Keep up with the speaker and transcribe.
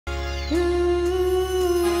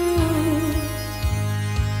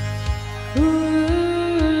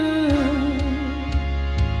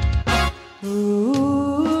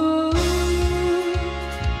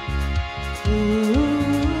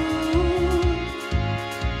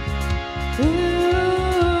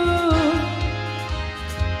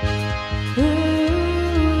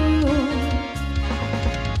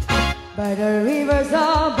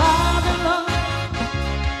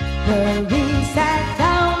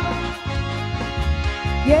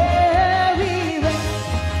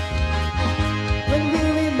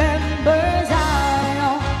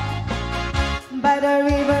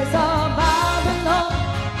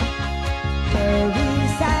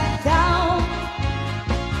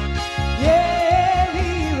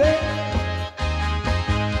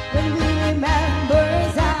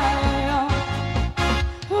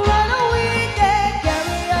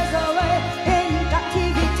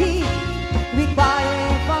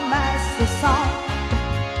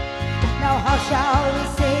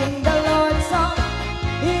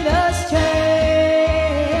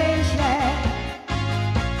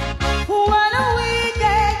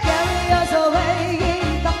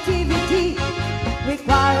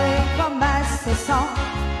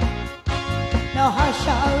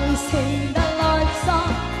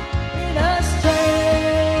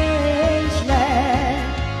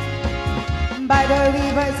the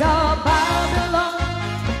rivers of Babylon,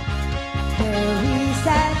 there we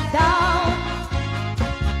sat down.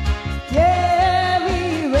 Yeah,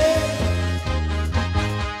 we went.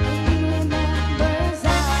 We remember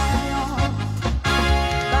Zion.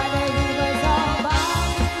 By the rivers of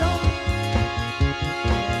Babylon,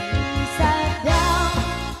 we sat down.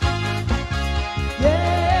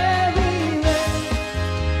 Yeah, we went.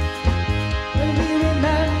 When we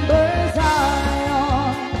remember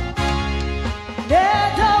Zion,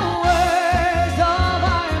 let the words of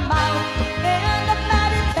our mouth and the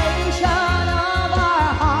meditation of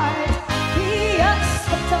our heart be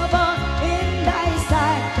acceptable in thy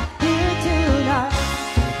sight here tonight.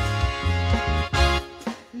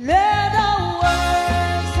 Let the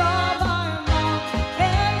words of our mouth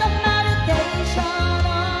and the meditation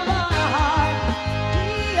of our heart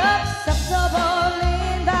be acceptable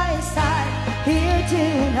in thy sight here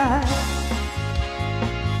tonight.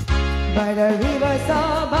 By the rivers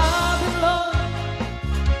of Babylon,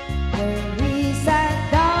 where we sat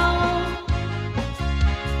down.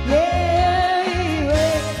 Yeah, we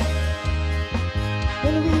went.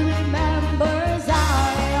 When we remember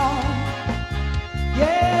Zion.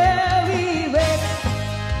 Yeah, we went.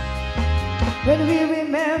 When we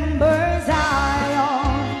remember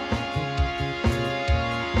Zion.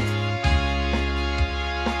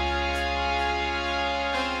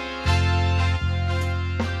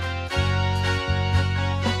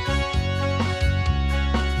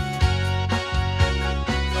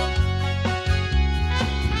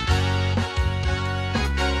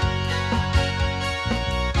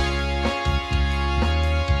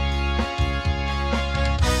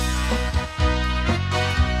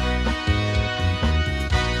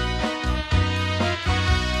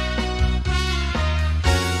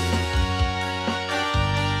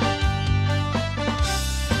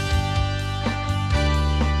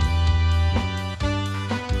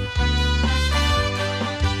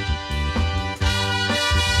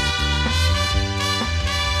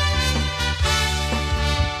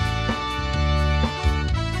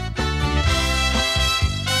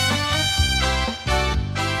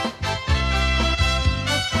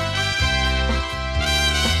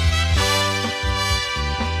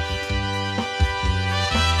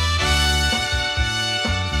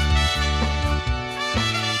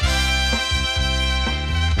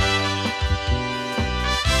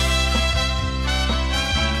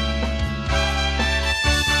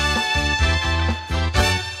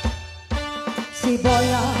 Si Boy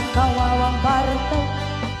ang kawawang barte,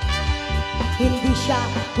 hindi siya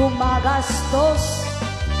gumagastos.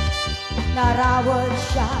 Narawal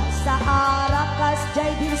siya sa arakas,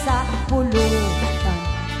 jay di sa pulutan.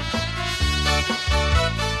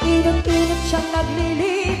 Inong-inong siyang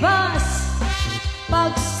naglilibas,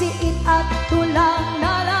 pagsiit at tulang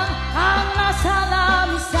na lang ang nasa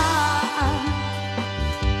lamisaan.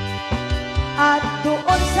 At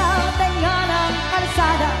doon sa tenga ng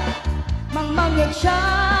kalsada, mangmangyag siya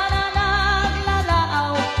na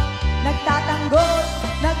naglalaaw, nagtatanggol,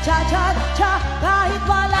 nagcha-cha-cha kahit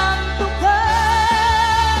walang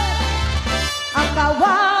tugon. Ang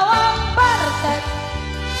kawawang Bartek,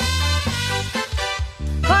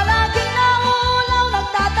 palaging naulaw,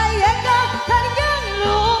 nagtatayek ang kanyang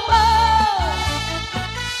lupa.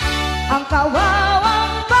 Ang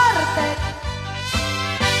kawawang Bartek,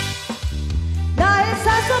 dahil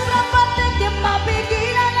sa sobrang Bartek, di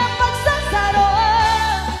mapigilan ang pagsasaro.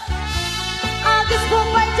 Agis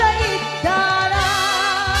bumbay dyan itara.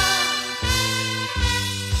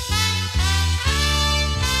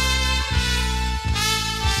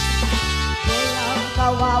 Walang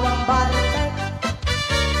kawawang Bartek,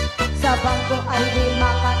 sa bangko ay di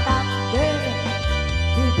makatakde.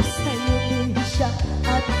 Ibig sa'yo din siya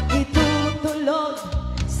at itutulog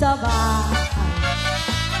sa bahay.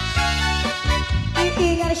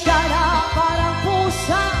 Iingal siya na parang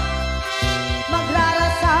pusa,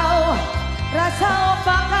 magrarasaw, rasaw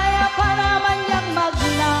pa kaya pa naman niyang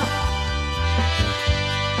magna.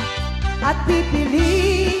 At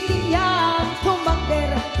pipilitin niyang tumakder,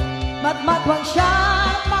 matmatwang siya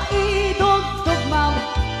maidugtog ma'am.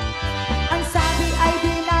 Ang sabi ay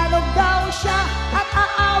dinanog daw siya at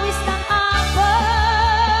aawis ng apa.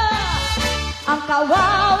 Ang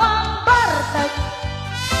kawawang Bartek,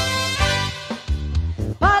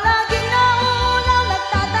 palaging naulaw,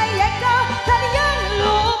 nagtatayek ang kanyang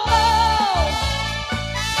lupa.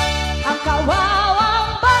 Ang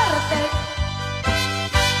kawawang Bartek,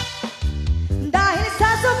 dahil sa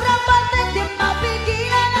sobrang Bartek, di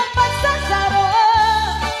mapigilan ang pagsasaro.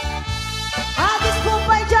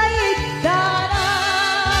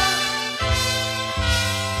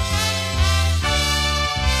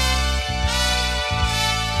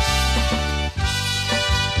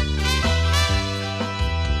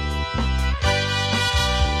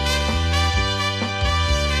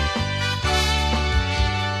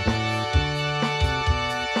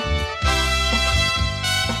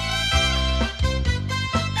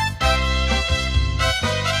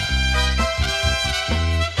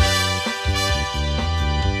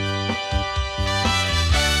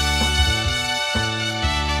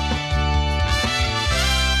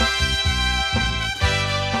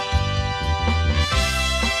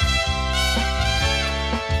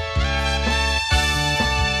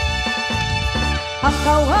 ang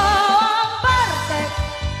kawawang parte.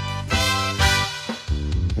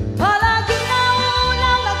 Palaging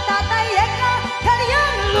naulang nagtatayek na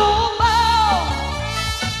kanyang lumaw.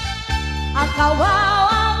 Ang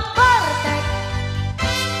kawawang parte.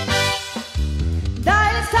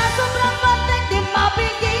 Dahil sa sobrang patek, di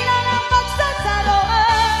mapigilan ang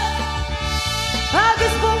pagsasaroan.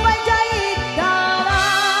 Agis bumbay jahit dara.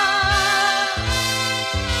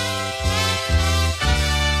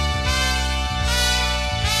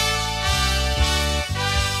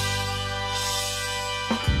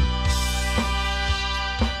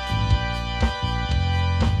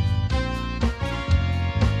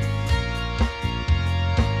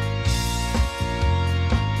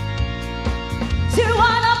 You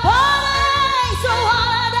wanna party, so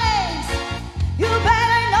holidays. You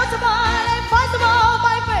better know somebody, first of all,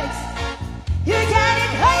 my friends. You get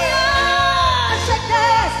it higher, shake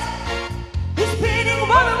this. You're spinning,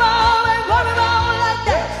 roll like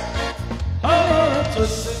this. Oh,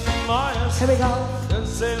 twisting my hands, Here we go,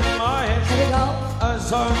 dancing my hands. here we go.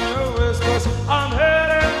 As on your wrist, 'cause I'm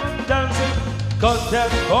heading and dancing. 'Cause that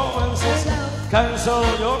romance Here we go, cancel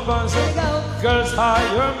your plans. here we go. Girls, hide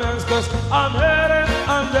your mans, 'cause I'm heading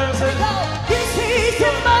and dancing. This is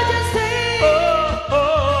emergency. Oh,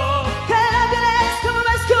 oh, Can ambulance come and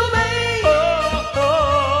rescue me? oh,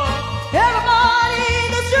 oh, Everybody in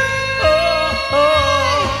the street. oh,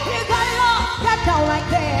 oh. You got it all, get down like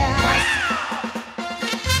that.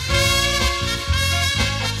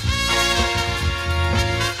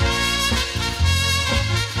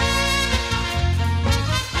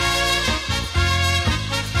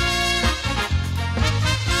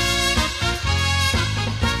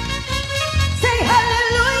 Say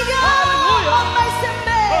hallelujah, Hallelujah. amazing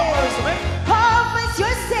me. Oh, me. Confess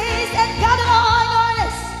your sins and God on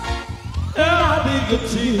honest. And I'll be good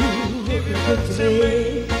to you if you're good to me.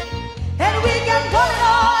 And we can go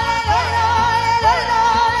on and on and on and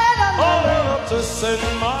on and on. Oh, twisting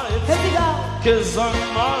my Here hips, we go, kiss on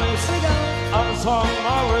my lips. here we go. I'm on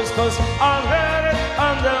my wrist, 'cause I'm headed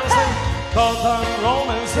and dancing. Cause I'm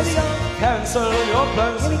romances, Here we go. cancel your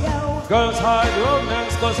plans. Here we go. Girls, hide your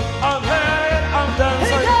mans, 'cause I'm headed and Here we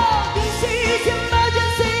dancing. go, this is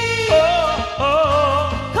emergency. Oh, oh,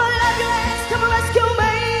 Call an ambulance, come and rescue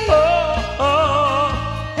me. oh, oh,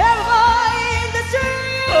 Everybody in the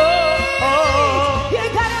street. oh, oh. You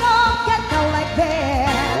got it all, get down like that.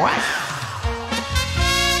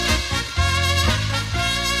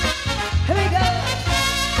 Here we go.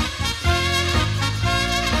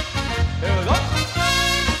 Here we go.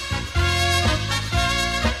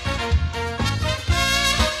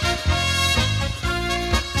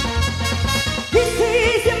 This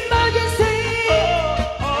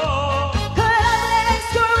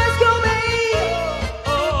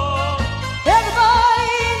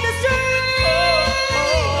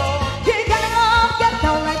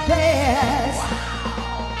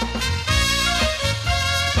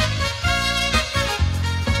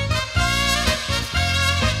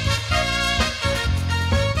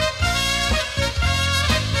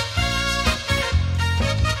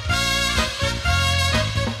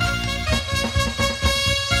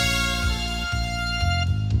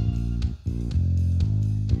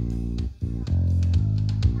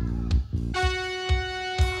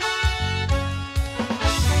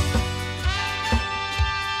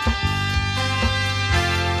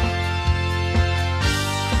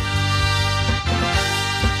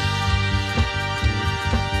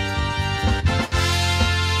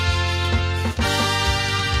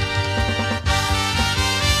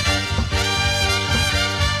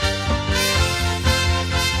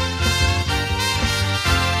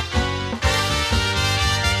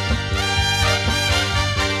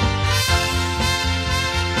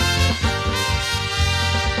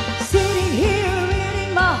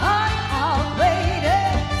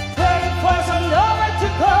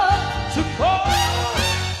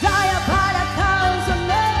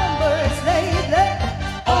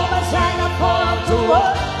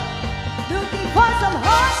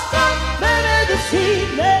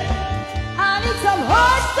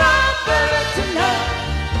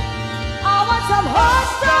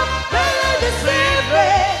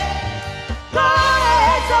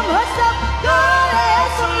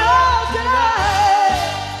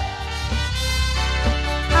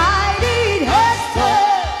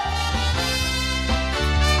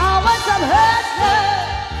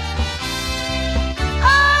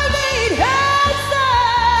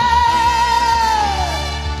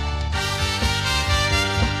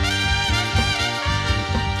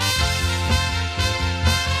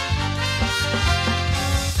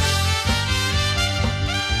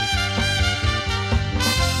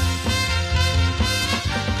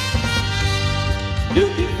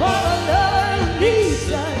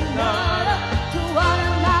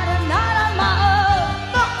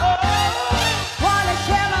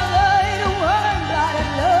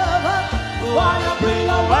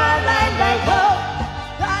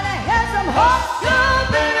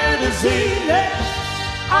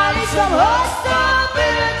some hot stuff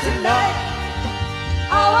baby tonight.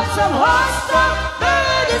 I want some hot stuff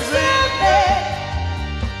baby this evening.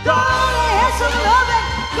 Gonna have some loving,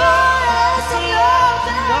 gonna have some love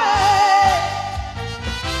tonight.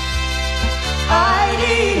 I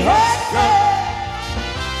need hot love.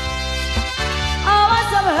 I want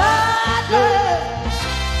some hot love.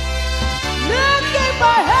 Looking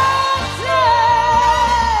for hot love.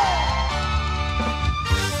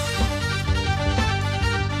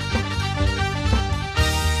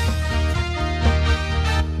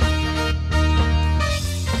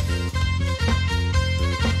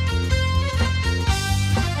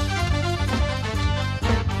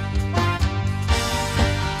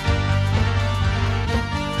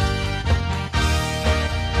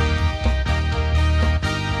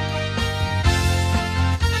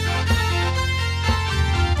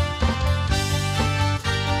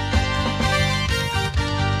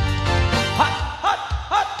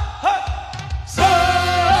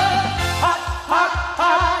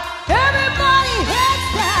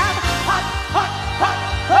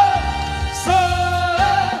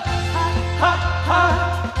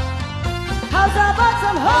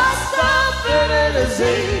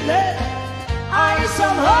 I need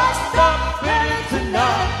some hot stuff, baby,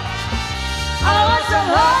 tonight. I want some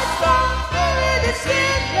hot stuff, baby, this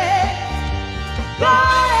evening.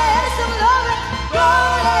 Gonna have some loving,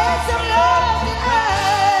 gonna have some love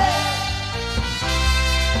tonight.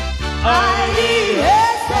 I need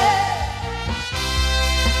hot stuff.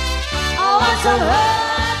 I want some hot